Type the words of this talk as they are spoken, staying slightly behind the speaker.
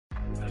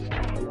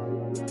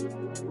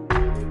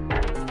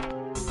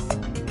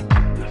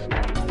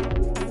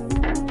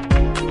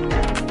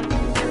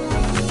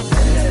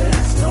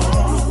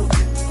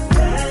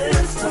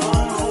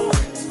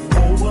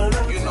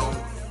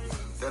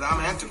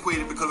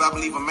Because I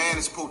believe a man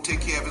is supposed to take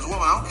care of his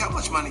woman. I don't care how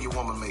much money your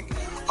woman make.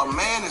 A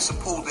man is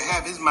supposed to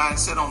have his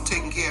mindset on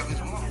taking care of his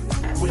woman.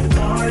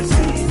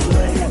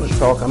 Let's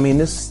talk. I mean,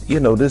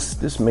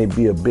 this may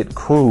be a bit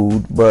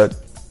crude, but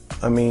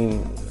I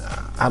mean,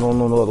 I don't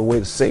know no other way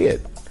to say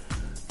it.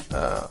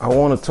 I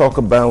want to talk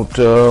about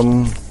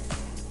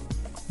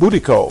booty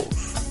calls.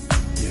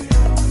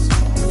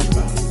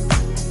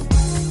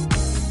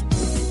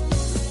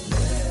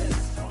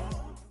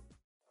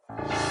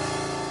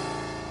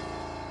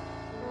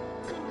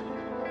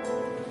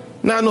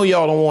 Now, I know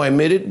y'all don't want to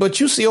admit it,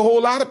 but you see a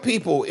whole lot of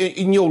people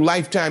in your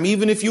lifetime,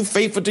 even if you're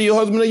faithful to your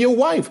husband or your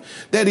wife,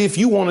 that if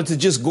you wanted to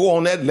just go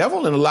on that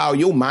level and allow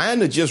your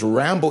mind to just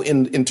ramble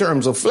in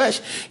terms of flesh,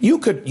 you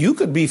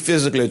could be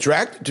physically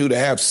attracted to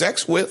have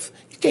sex with.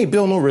 You can't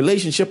build no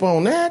relationship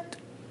on that.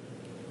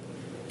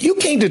 You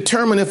can't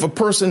determine if a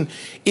person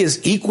is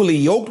equally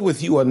yoked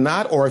with you or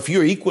not, or if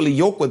you're equally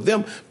yoked with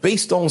them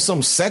based on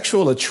some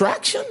sexual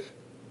attraction.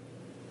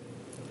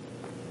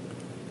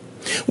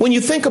 When you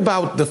think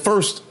about the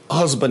first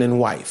husband and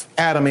wife,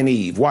 Adam and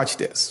Eve, watch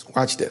this.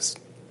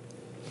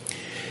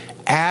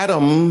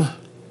 Adam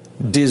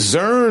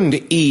discerned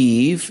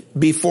Eve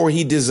before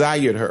he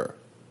desired her.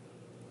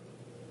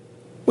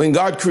 When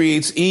God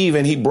creates Eve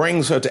and he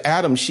brings her to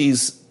Adam,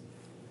 she's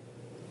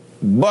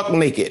buck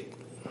naked.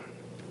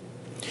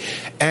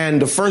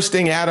 And the first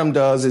thing Adam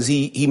does is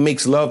he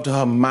makes love to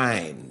her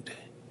mind.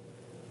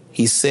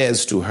 He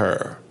says to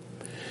her,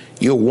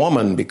 "You're a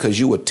woman because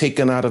you were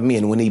taken out of me."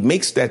 And when he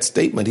makes that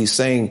statement, he's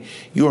saying,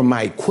 "You're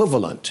my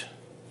equivalent."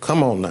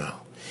 Come on now.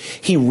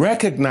 He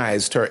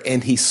recognized her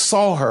and he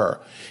saw her.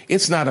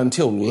 It's not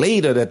until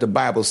later that the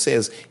Bible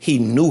says he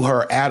knew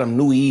her, Adam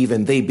knew Eve,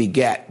 and they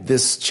begat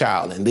this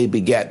child and they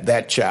begat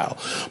that child.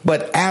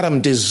 But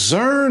Adam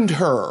discerned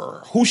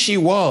her, who she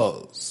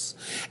was,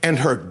 and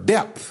her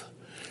depth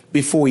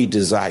before he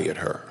desired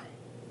her.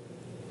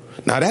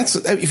 Now that's,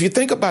 if you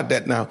think about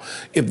that now,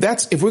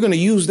 if we're going to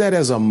use that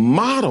as a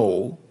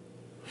model,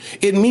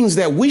 it means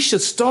that we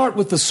should start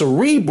with the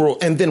cerebral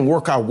and then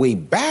work our way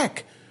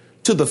back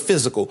to the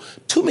physical.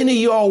 Too many of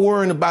y'all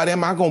worrying about,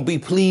 am I going to be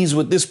pleased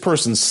with this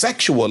person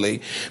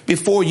sexually,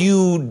 before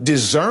you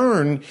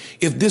discern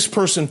if this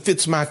person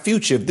fits my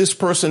future, if this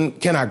person,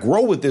 can I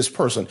grow with this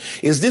person?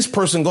 Is this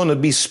person going to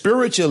be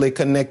spiritually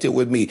connected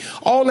with me?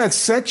 All that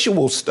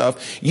sexual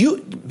stuff,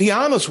 you be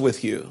honest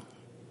with you,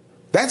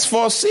 that's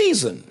for a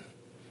season.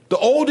 The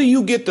older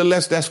you get, the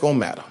less that's going to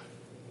matter.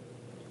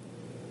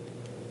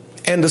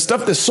 And the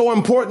stuff that's so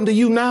important to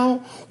you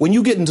now, when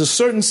you get into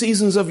certain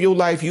seasons of your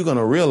life, you're going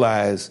to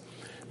realize,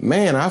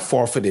 man, I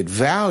forfeited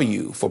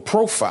value for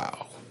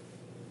profile.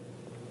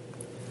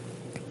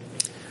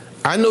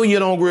 I know you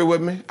don't agree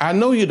with me. I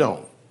know you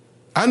don't.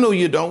 I know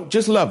you don't.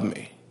 Just love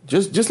me.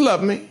 Just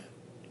love me.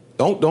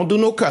 Don't do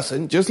no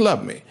cussing. Just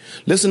love me.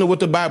 Listen to what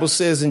the Bible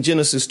says in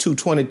Genesis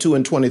 2:22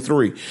 and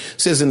 23. It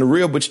says, "In the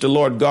rib which the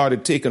Lord God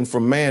had taken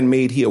from man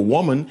made he a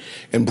woman,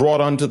 and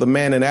brought unto the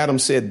man, and Adam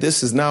said,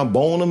 This is now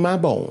bone of my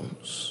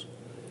bones,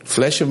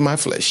 flesh of my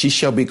flesh. She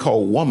shall be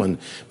called woman,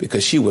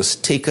 because she was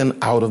taken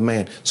out of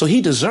man." So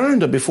he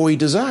discerned her before he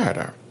desired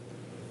her.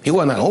 He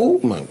wasn't like, "Oh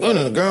my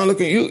goodness, girl,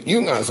 look at you.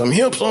 You got some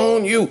hips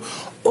on you.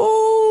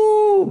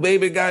 Ooh,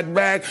 baby got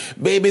back,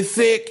 baby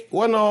thick."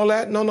 Wasn't all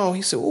that. No.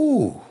 He said,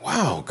 "Ooh,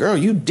 wow, girl,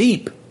 you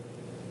deep.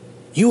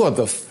 You are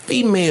the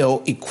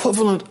female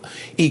equivalent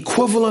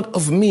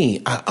of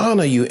me. I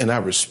honor you and I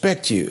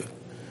respect you.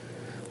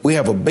 We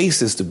have a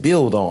basis to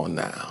build on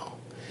now."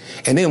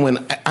 And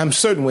then I'm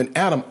certain when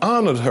Adam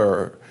honored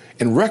her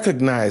and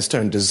recognized her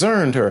and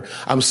discerned her,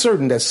 I'm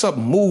certain that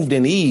something moved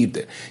in Eve,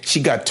 that she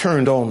got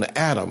turned on to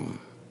Adam.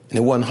 And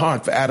it wasn't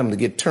hard for Adam to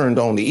get turned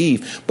on to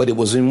Eve, but it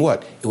was in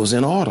what? It was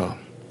in order.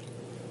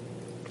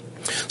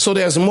 So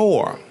there's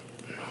more.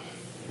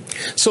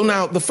 So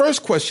now the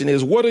first question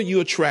is, what are you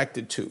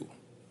attracted to?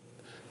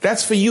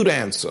 That's for you to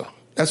answer.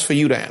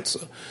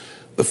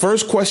 The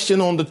first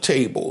question on the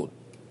table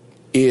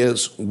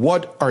is,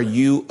 what are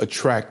you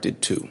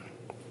attracted to?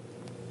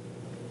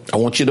 I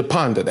want you to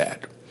ponder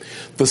that.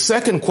 The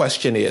second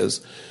question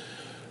is,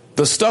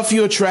 the stuff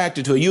you're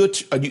attracted to,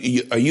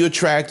 are you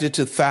attracted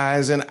to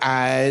thighs and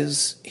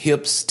eyes,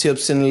 hips,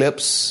 tips and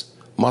lips,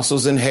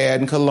 muscles and hair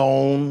and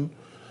cologne,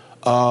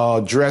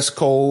 dress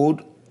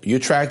code? You're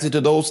attracted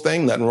to those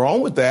things? Nothing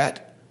wrong with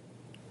that.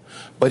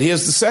 But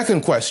here's the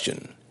second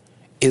question.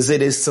 Is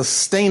it a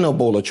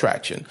sustainable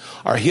attraction?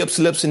 Are hips,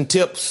 lips, and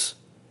tips,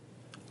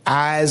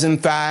 eyes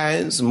and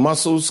thighs,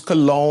 muscles,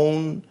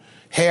 cologne,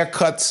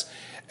 haircuts,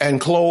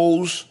 and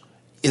clothes,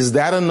 is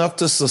that enough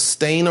to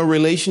sustain a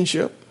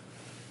relationship?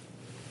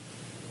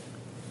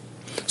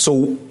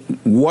 So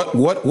what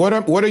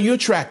are you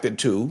attracted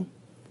to?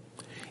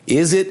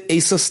 Is it a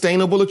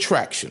sustainable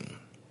attraction?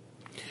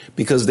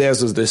 Because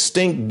there's a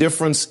distinct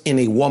difference in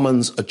a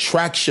woman's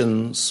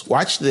attractions,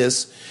 watch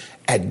this,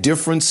 at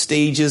different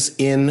stages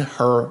in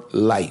her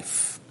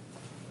life.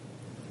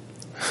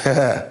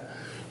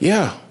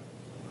 Yeah.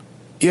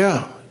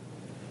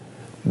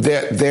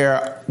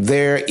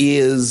 There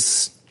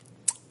is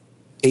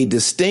a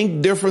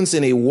distinct difference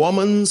in a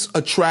woman's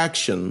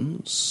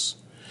attractions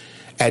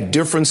at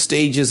different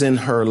stages in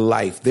her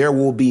life. There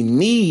will be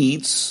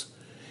needs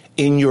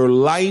in your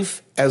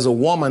life as a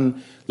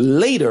woman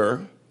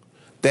later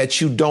that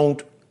you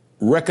don't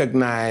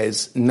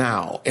recognize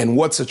now. And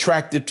what's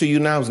attractive to you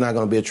now is not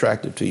going to be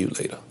attractive to you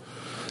later.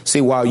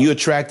 See, while you're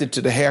attracted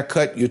to the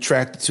haircut, you're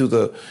attracted to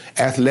the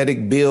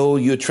athletic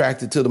build, you're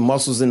attracted to the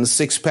muscles in the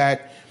six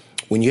pack.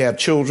 When you have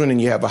children and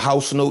you have a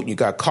house note, you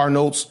got car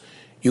notes,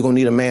 you're going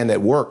to need a man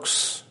that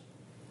works.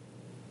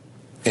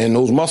 And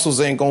those muscles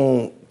ain't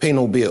going to pay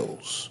no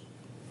bills.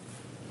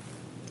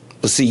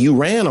 But see, you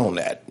ran on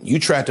that. You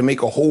tried to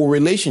make a whole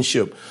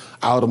relationship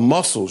out of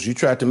muscles. You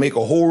tried to make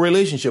a whole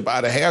relationship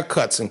out of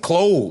haircuts and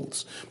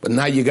clothes. But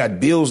now you got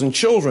bills and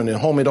children, and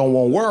homie don't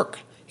want work.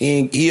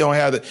 He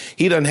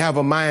doesn't have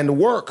a mind to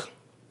work.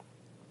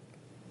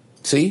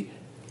 See,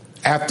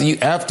 after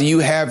you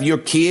have your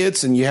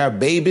kids and you have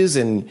babies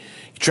and you're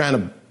trying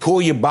to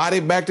pull your body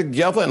back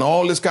together and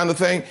all this kind of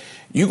thing,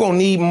 you're going to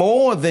need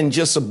more than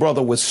just a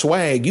brother with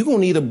swag. You're going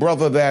to need a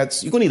brother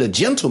you're going to need a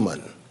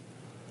gentleman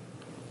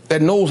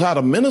that knows how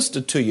to minister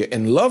to you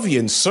and love you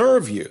and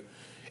serve you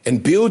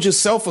and build your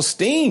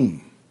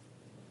self-esteem.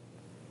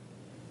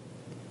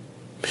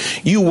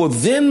 You will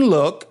then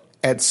look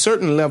at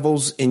certain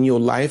levels in your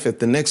life, at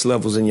the next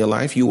levels in your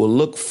life, you will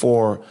look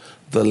for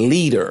the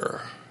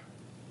leader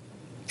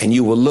and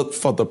you will look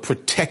for the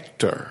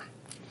protector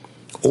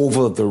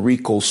over the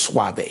Rico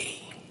Suave.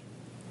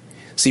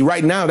 See,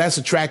 right now that's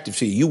attractive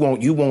to you.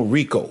 You want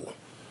Rico.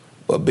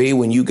 But babe,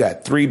 when you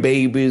got 3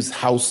 babies,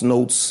 house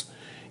notes,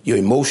 your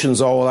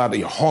emotions all out of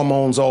your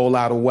hormones all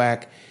out of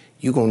whack,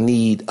 you're going to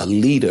need a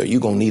leader.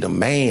 You're going to need a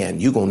man.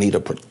 You're going to need a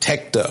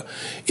protector.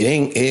 It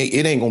ain't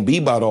going to be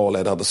about all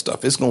that other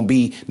stuff. It's going to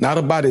be not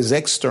about his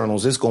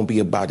externals. It's going to be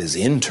about his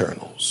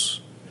internals.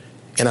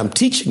 And I'm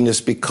teaching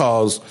this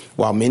because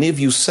while many of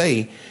you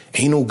say,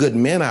 ain't no good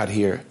men out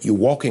here, you're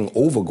walking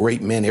over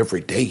great men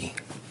every day.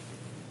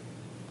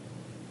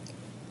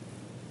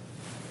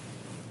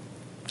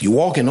 You're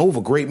walking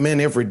over great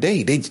men every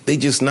day. They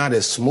just not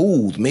as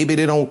smooth. Maybe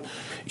they don't,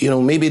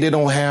 maybe they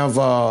don't have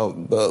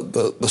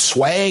the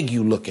swag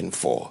you looking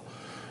for.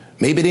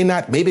 Maybe they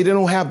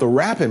don't have the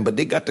rapping, but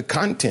they got the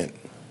content.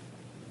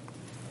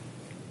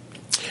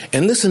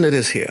 And listen to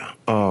this here.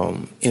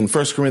 In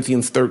 1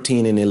 Corinthians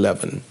 13 and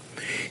 11,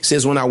 it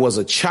says, when I was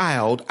a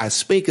child, I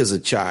spake as a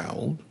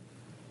child.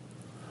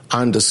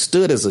 I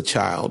understood as a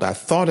child. I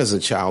thought as a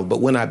child. But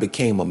when I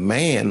became a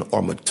man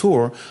or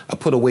mature, I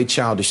put away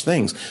childish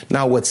things.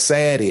 Now, what's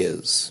sad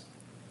is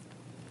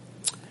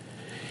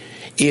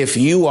if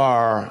you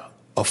are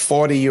a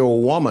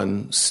 40-year-old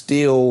woman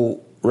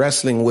still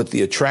wrestling with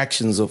the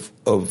attractions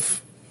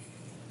of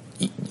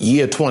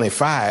year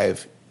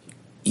 25,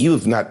 you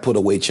have not put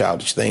away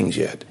childish things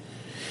yet.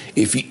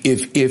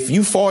 If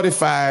you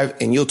 45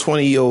 and your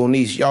 20-year-old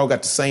niece, y'all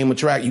got the same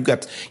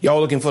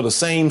y'all looking for the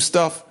same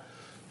stuff,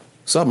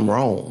 something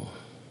wrong.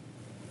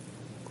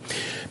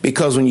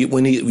 Because when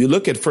you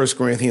look at 1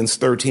 Corinthians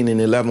 13 and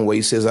 11, where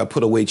he says, I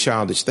put away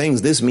childish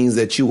things, this means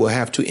that you will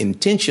have to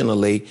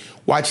intentionally,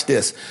 watch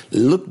this,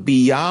 look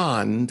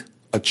beyond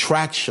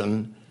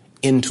attraction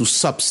into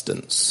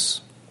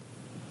substance.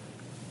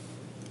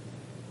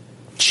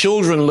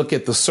 Children look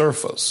at the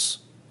surface.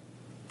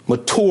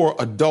 Mature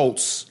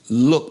adults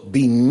look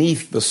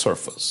beneath the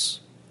surface.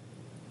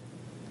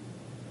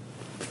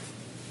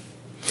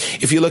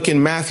 If you look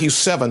in Matthew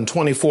 7,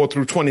 24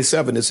 through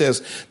 27, it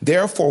says,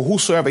 therefore,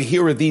 whosoever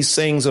heareth these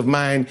sayings of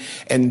mine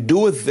and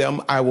doeth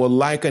them, I will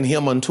liken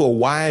him unto a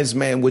wise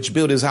man which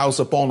built his house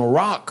upon a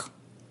rock.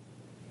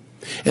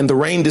 And the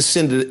rain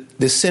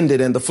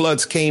descended, and the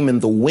floods came,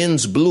 and the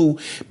winds blew,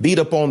 beat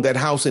upon that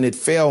house, and it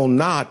fell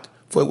not,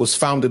 for it was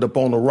founded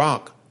upon a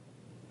rock.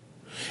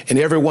 And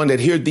everyone that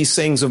heareth these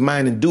sayings of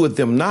mine and doeth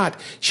them not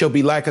shall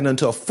be likened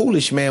unto a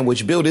foolish man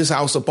which built his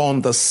house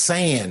upon the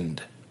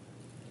sand.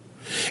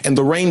 And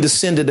the rain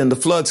descended, and the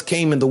floods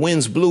came, and the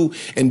winds blew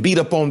and beat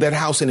upon that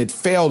house, and it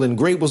fell, and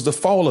great was the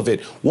fall of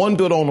it. One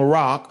built on a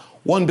rock,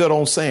 one built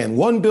on sand,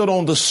 one built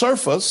on the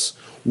surface,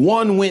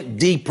 one went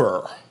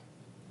deeper.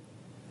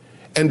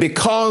 And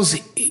because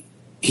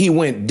he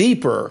went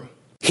deeper,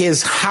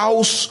 his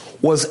house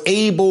was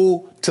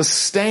able to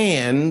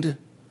stand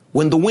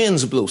when the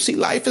winds blew. See,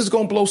 life is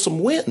going to blow some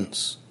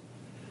winds.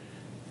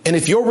 And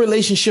if your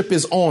relationship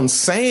is on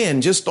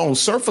sand, just on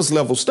surface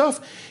level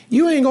stuff,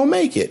 you ain't going to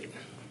make it.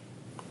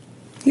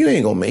 You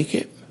ain't going to make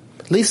it.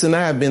 Lisa and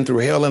I have been through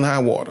hell and high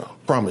water,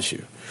 promise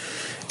you.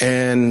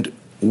 And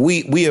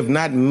we have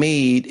not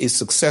made a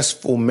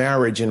successful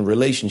marriage and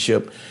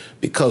relationship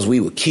because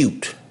we were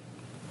cute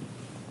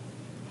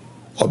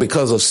or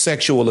because of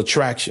sexual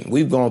attraction.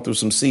 We've gone through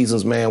some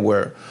seasons, man,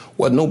 where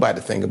nobody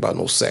think about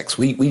no sex.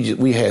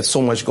 We had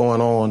so much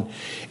going on,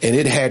 and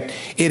it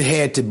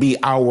had to be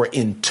our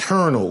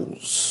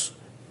internals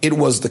It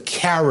was the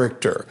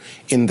character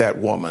in that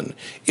woman.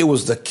 It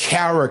was the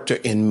character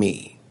in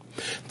me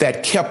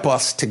that kept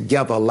us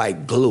together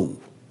like glue.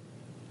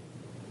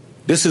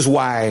 This is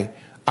why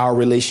our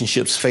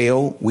relationships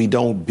fail. We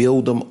don't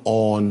build them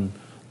on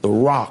the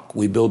rock.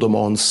 We build them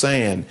on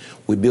sand.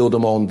 We build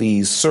them on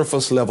these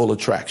surface level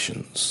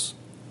attractions,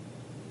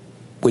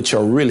 which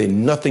are really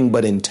nothing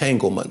but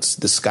entanglements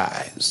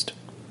disguised.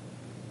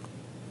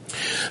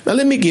 Now,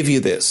 let me give you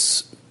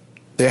this.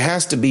 There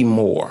has to be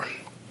more.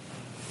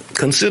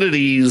 Consider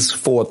these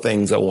 4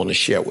 things I want to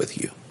share with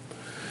you.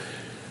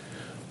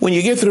 When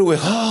you get through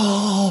with,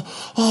 I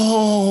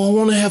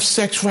want to have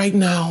sex right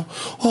now.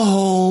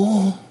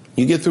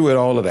 You get through with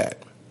all of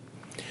that.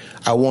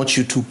 I want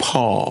you to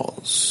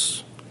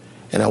pause,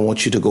 and I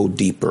want you to go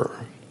deeper.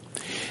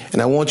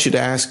 And I want you to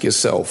ask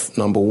yourself,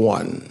 number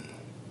 1,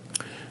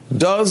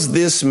 does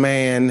this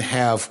man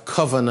have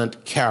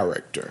covenant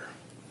character?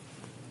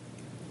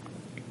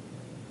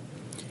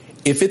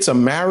 If it's a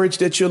marriage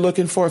that you're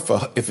looking for,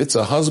 if it's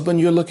a husband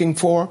you're looking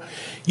for,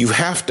 you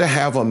have to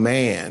have a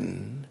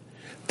man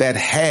that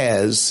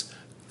has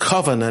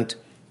covenant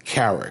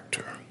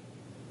character.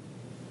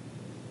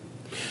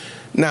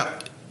 Now,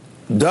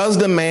 does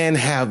the man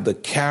have the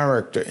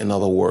character, in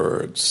other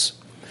words,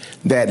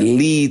 that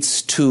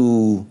leads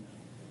to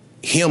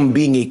him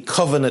being a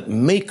covenant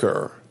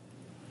maker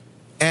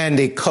and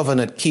a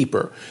covenant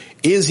keeper?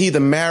 Is he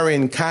the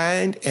marrying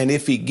kind? And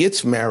if he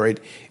gets married,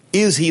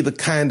 is he the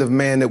kind of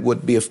man that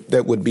would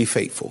be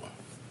faithful?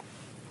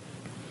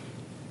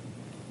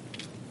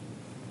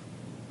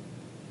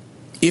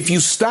 If you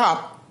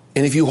stop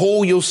and if you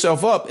hold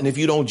yourself up and if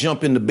you don't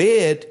jump into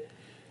bed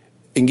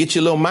and get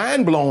your little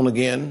mind blown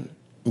again,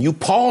 you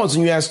pause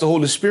and you ask the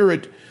Holy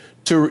Spirit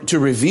to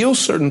reveal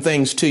certain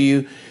things to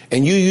you,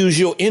 and you use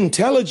your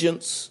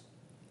intelligence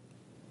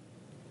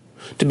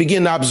to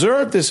begin to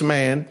observe this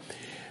man.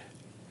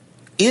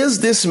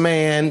 Does this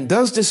man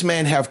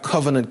have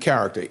covenant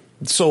character?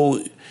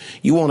 So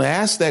you want to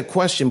ask that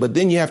question, but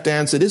then you have to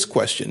answer this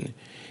question.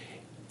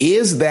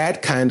 Is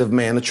that kind of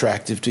man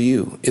attractive to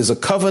you? Is a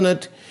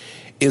covenant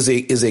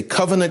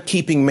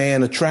keeping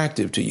man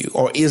attractive to you?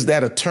 Or is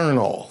that a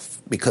turnoff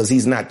because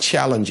he's not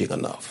challenging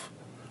enough?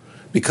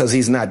 Because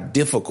he's not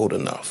difficult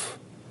enough?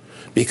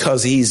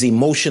 Because he's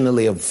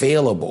emotionally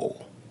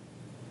available?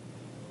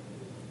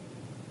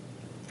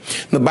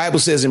 The Bible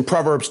says in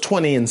Proverbs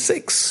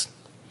 20:6,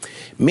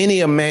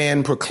 many a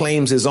man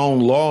proclaims his own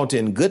loyalty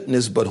and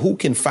goodness, but who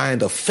can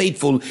find a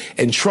faithful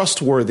and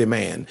trustworthy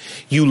man?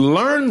 You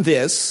learn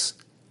this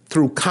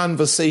through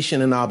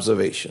conversation and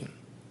observation.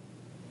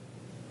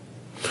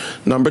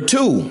 Number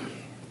 2,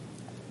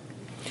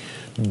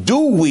 do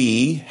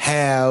we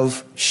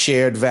have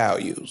shared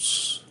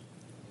values?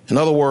 In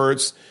other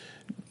words,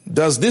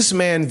 does this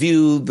man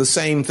view the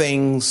same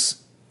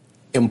things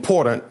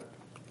important,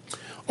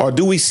 or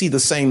do we see the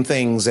same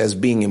things as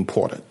being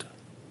important?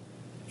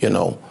 You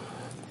know,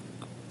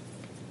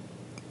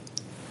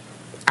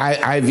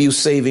 I view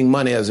saving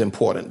money as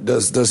important.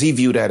 Does he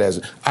view that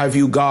as? I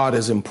view God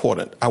as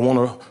important. I want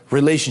a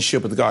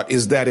relationship with God.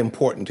 Is that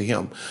important to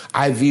him?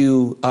 I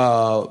view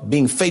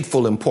being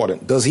faithful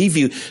important. Does he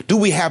view? Do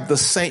we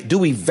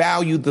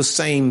value the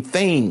same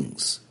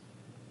things?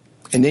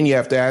 And then you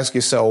have to ask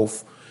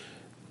yourself,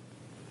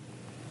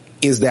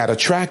 is that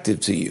attractive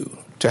to you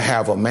to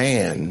have a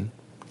man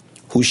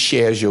who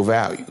shares your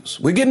values?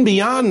 We're getting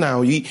beyond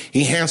now. He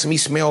handsome, he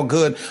smell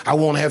good, I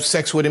want to have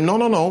sex with him.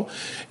 No.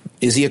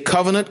 Is he a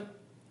covenant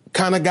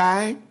kind of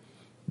guy?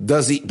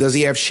 Does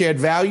he have shared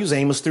values?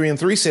 Amos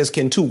 3:3 says,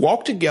 can 2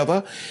 walk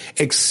together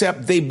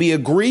except they be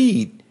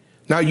agreed?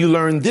 Now you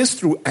learn this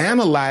through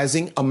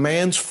analyzing a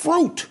man's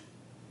fruit.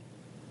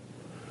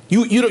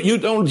 You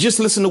don't just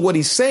listen to what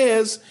he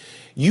says,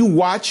 you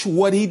watch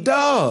what he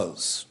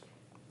does.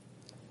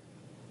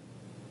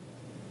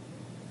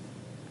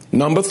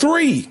 Number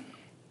 3,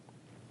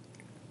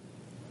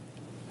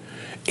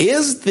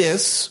 is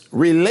this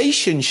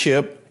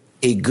relationship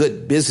a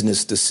good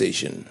business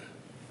decision?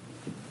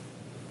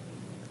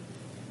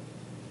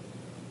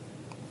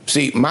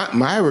 See,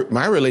 my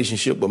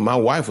relationship with my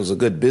wife was a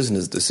good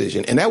business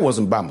decision, and that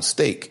wasn't by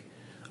mistake.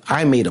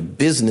 I made a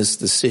business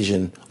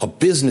decision, a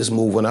business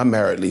move when I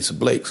married Lisa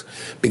Blakes,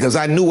 because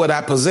I knew what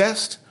I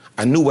possessed,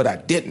 I knew what I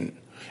didn't,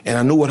 and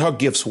I knew what her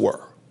gifts were.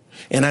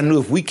 And I knew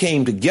if we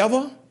came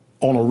together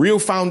on a real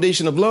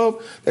foundation of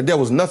love, that there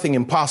was nothing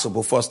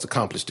impossible for us to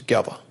accomplish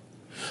together.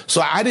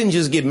 So I didn't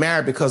just get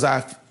married because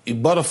I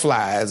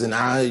butterflies and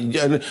I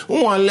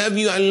love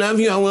you,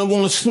 I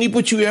want to sleep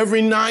with you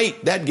every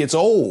night. That gets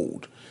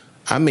old.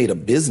 I made a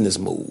business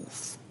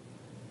move.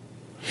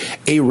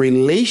 A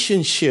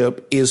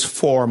relationship is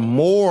for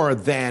more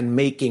than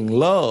making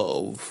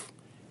love.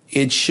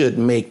 It should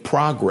make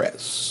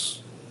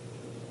progress.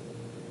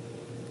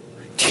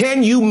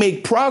 Can you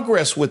make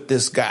progress with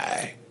this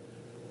guy?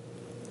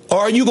 Or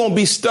are you going to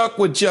be stuck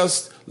with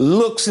just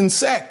looks and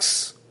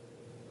sex?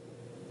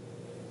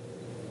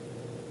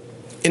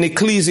 In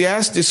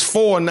Ecclesiastes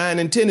 4, 9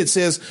 and 10, it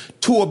says,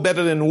 two are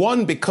better than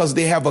one because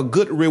they have a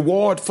good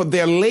reward for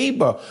their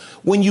labor.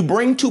 When you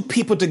bring two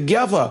people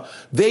together,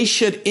 they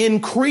should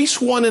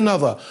increase one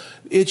another.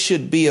 It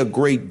should be a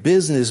great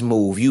business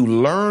move. You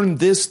learn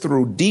this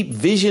through deep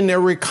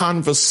visionary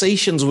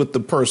conversations with the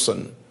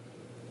person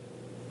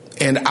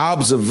and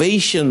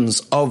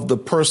observations of the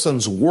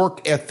person's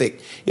work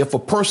ethic. If a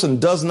person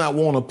does not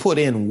want to put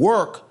in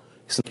work,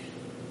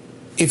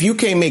 if you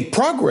can't make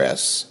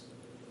progress,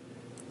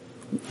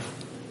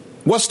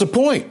 what's the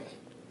point?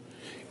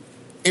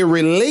 A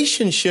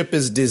relationship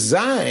is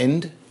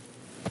designed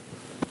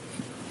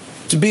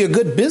to be a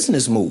good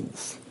business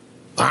move.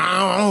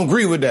 I don't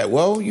agree with that.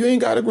 Well, you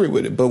ain't got to agree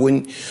with it. But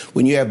when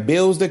you have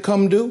bills that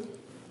come due,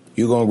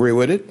 you're going to agree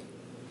with it.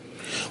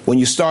 When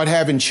you start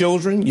having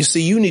children, you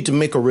see, you need to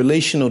make a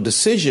relational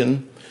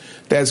decision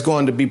that's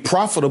going to be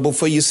profitable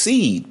for your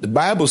seed. The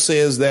Bible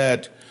says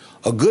that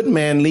a good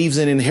man leaves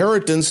an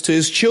inheritance to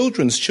his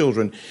children's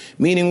children,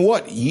 meaning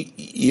what?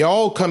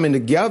 Y'all coming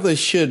together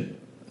should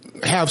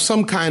have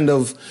some kind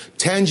of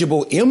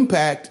tangible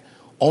impact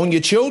on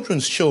your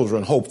children's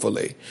children,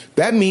 hopefully.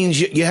 That means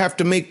you have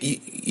to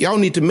y'all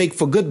need to make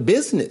for good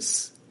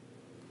business.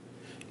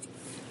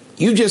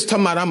 You just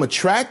talking about I'm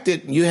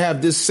attracted, you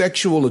have this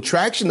sexual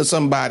attraction to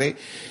somebody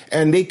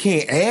and they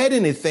can't add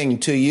anything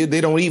to you. They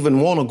don't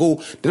even want to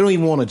go, they don't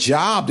even want a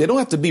job. They don't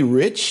have to be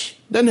rich.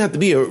 Doesn't have to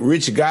be a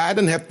rich guy.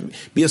 Doesn't have to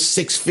be a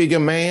six-figure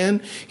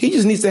man. He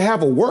just needs to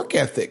have a work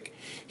ethic.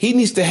 He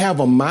needs to have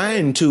a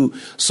mind to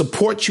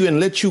support you and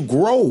let you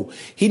grow.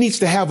 He needs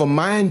to have a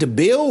mind to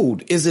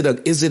build. Is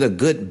it a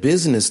good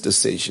business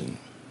decision?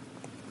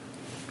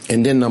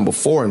 And then number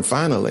 4, and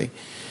finally,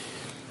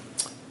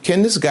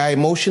 can this guy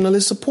emotionally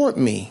support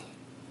me?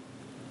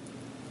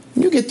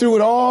 You get through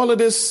with all of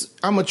this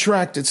I'm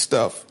attracted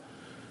stuff.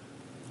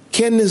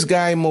 Can this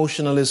guy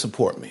emotionally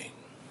support me?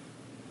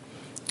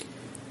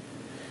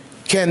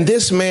 Can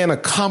this man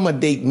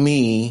accommodate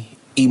me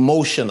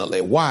emotionally?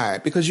 Why?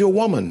 Because you're a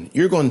woman.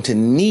 You're going to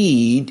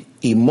need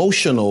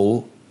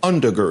emotional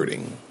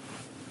undergirding.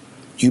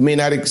 You may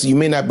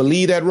not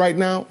believe that right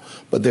now,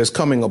 but there's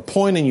coming a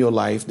point in your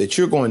life that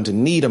you're going to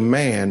need a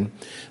man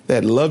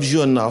that loves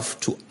you enough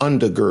to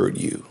undergird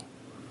you.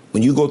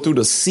 When you go through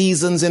the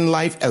seasons in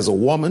life as a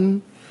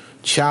woman,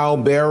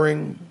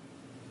 childbearing,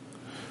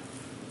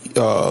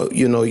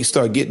 you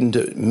start getting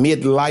to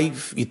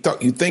midlife.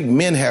 You think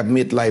men have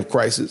midlife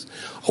crisis.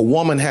 A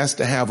woman has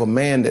to have a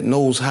man that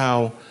knows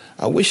how,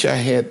 I wish I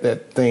had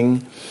that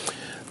thing,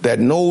 that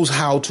knows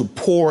how to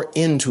pour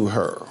into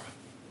her.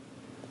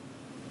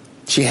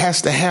 She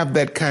has to have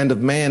that kind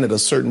of man at a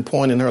certain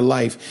point in her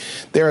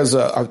life.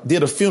 I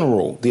did a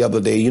funeral the other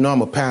day.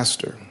 I'm a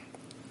pastor.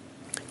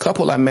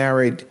 Couple I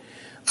married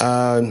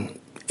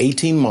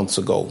 18 months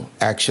ago,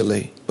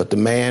 actually, but the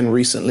man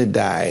recently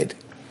died.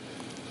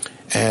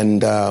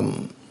 And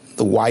the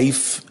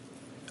wife,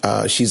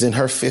 she's in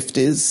her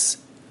 50s,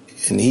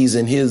 and he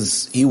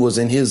was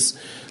in his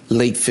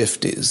late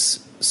 50s.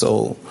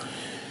 So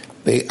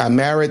I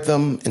married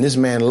them, and this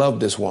man loved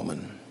this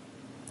woman.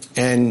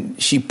 And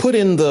she put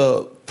in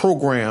the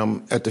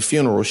program at the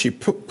funeral, she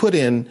put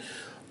in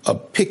a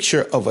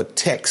picture of a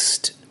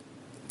text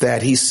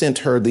that he sent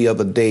her the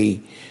other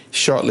day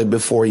shortly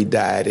before he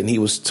died. And he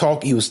was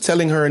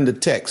telling her in the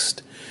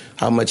text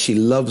how much he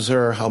loves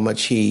her, how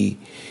much he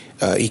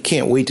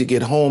can't wait to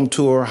get home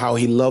to her, how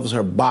he loves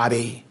her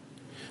body.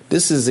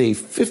 This is a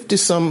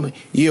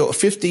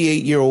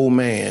 58-year-old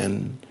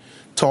man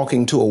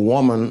talking to a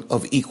woman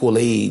of equal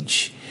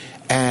age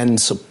and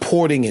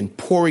supporting and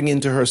pouring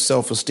into her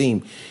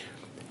self-esteem.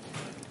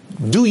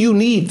 Do you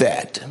need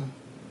that?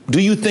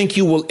 Do you think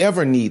you will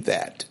ever need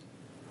that?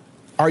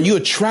 Are you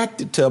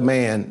attracted to a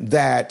man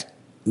that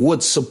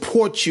would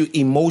support you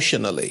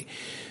emotionally?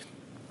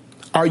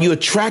 Are you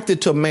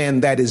attracted to a man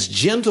that is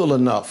gentle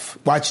enough,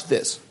 watch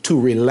this, to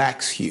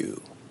relax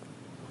you?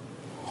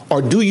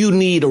 Or do you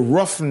need a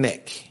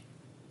roughneck?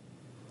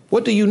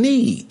 What do you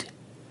need?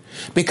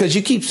 Because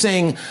you keep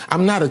saying,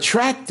 I'm not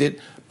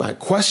attracted. My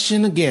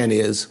question again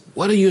is,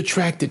 what are you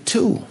attracted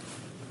to?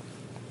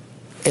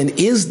 And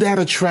is that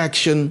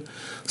attraction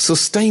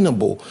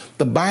sustainable?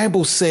 The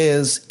Bible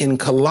says in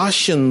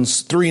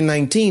Colossians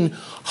 3:19,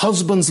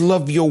 husbands,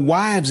 love your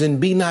wives and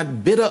be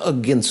not bitter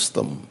against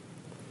them.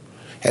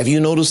 Have you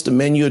noticed the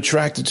men you're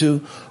attracted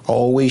to are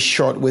always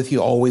short with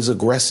you, always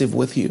aggressive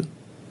with you?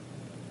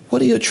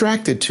 What are you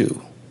attracted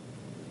to?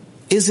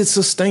 Is it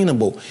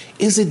sustainable?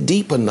 Is it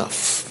deep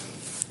enough?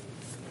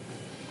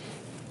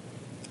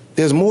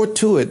 There's more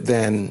to it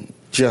than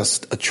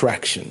just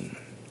attraction.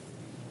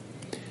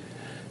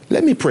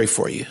 Let me pray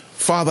for you.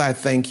 Father, I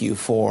thank you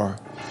for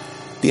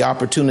the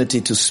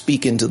opportunity to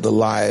speak into the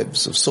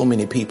lives of so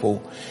many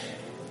people.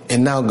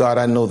 And now, God,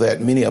 I know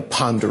that many are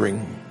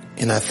pondering.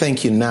 And I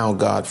thank you now,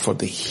 God, for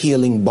the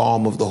healing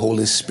balm of the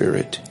Holy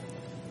Spirit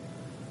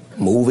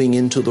moving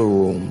into the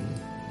room,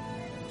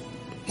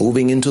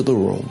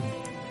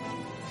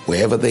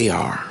 wherever they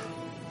are,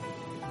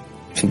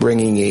 and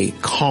bringing a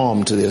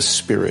calm to their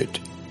spirit,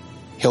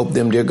 Help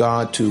them, dear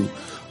God, to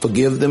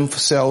forgive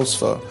themselves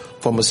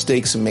for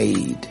mistakes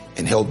made,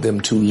 and help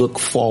them to look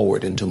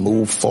forward and to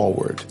move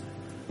forward.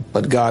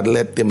 But God,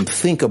 let them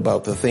think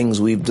about the things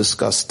we've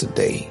discussed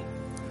today,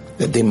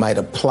 that they might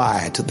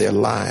apply to their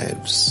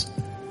lives.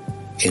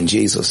 In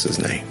Jesus'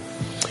 name.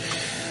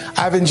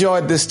 I've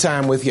enjoyed this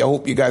time with you. I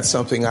hope you got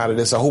something out of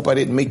this. I hope I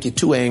didn't make you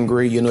too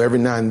angry. You know, every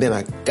now and then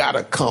I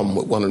gotta come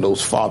with one of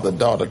those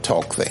father-daughter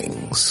talk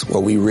things where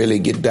we really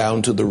get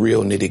down to the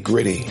real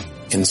nitty-gritty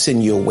and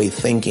send you away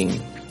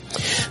thinking.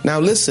 Now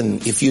listen,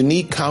 if you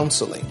need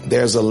counseling,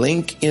 there's a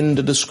link in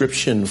the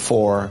description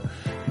for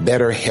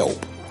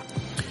BetterHelp,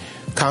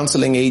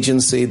 counseling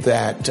agency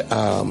that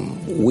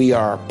we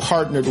are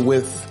partnered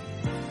with.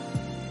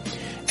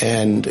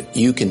 And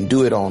you can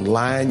do it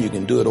online. You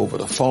can do it over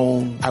the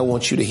phone. I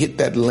want you to hit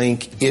that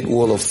link. It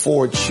will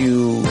afford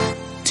you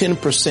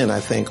 10%, I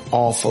think,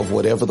 off of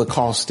whatever the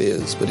cost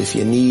is. But if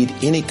you need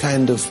any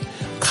kind of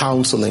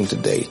counseling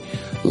today,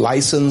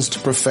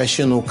 licensed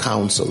professional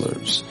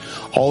counselors.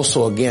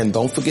 Also, again,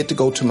 don't forget to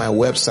go to my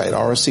website,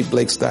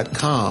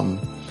 rcblakes.com,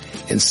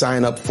 and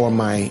sign up for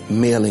my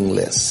mailing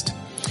list.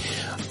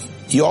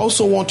 You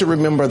also want to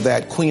remember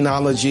that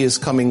Queenology is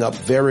coming up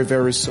very,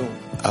 very soon.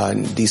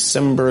 In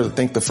December, I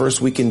think the first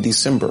week in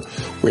December,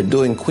 we're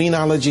doing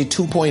Queenology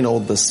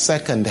 2.0, the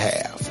second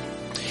half.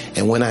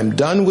 And when I'm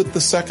done with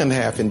the second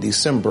half in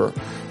December,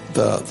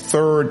 the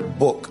third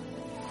book,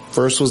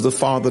 first was the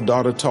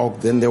father-daughter talk,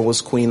 then there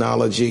was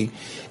Queenology,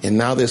 and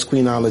now there's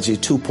Queenology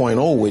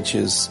 2.0, which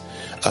is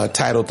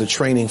titled The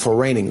Training for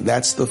Reigning.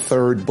 That's the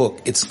third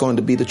book. It's going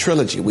to be the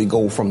trilogy. We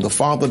go from the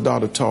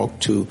father-daughter talk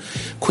to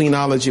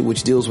Queenology,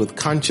 which deals with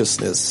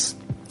consciousness.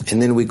 And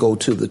then we go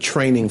to the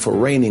Training for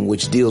Reigning,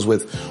 which deals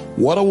with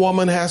what a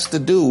woman has to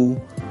do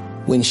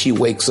when she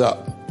wakes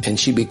up and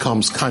she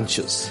becomes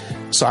conscious.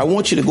 So I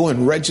want you to go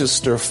and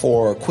register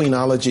for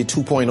Queenology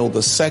 2.0,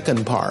 the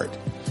second part.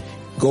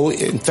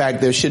 In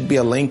fact, there should be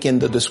a link in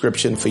the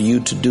description for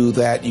you to do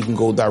that. You can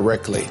go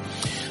directly.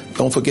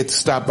 Don't forget to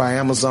stop by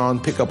Amazon,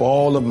 pick up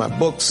all of my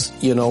books.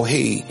 You know,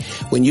 hey,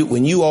 when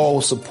you all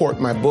support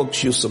my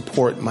books, you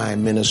support my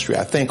ministry.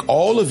 I thank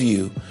all of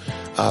you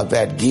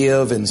that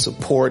give and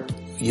support,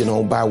 you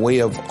know, by way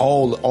of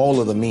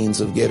all of the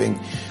means of giving.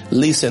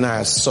 Lisa and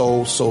I are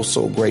so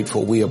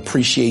grateful. We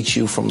appreciate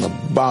you from the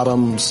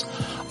bottoms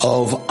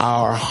of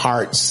our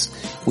hearts.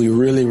 We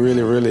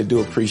really do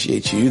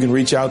appreciate you. You can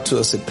reach out to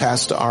us at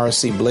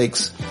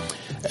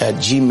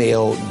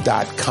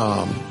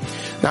pastorrcblakes@gmail.com.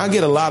 Now I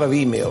get a lot of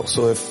email,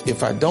 so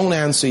if I don't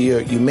answer you,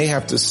 you may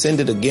have to send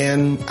it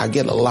again. I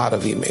get a lot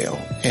of email,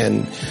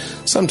 and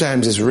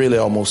sometimes it's really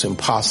almost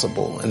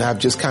impossible. And I've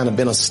just kind of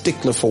been a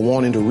stickler for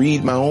wanting to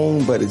read my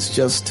own, but it's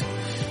just,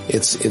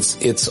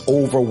 it's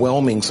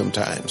overwhelming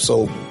sometimes.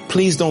 So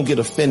please don't get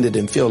offended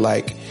and feel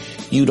like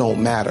you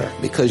don't matter,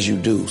 because you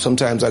do.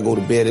 Sometimes I go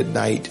to bed at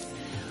night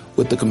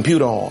with the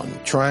computer on,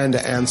 trying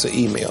to answer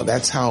email.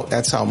 That's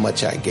how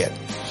much I get.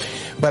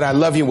 But I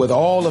love you with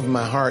all of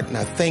my heart, and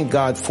I thank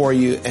God for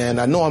you. And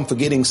I know I'm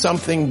forgetting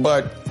something,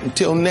 but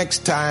until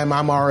next time,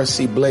 I'm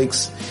R.C.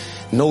 Blakes.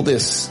 Know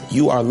this,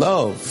 you are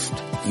loved,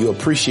 you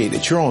appreciate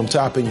it, you're on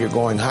top, and you're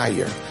going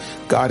higher.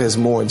 God has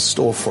more in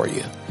store for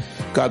you.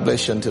 God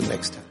bless you until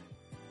next time.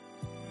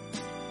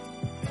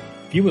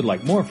 If you would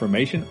like more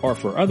information or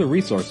for other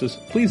resources,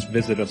 please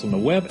visit us on the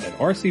web at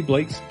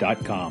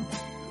rcblakes.com.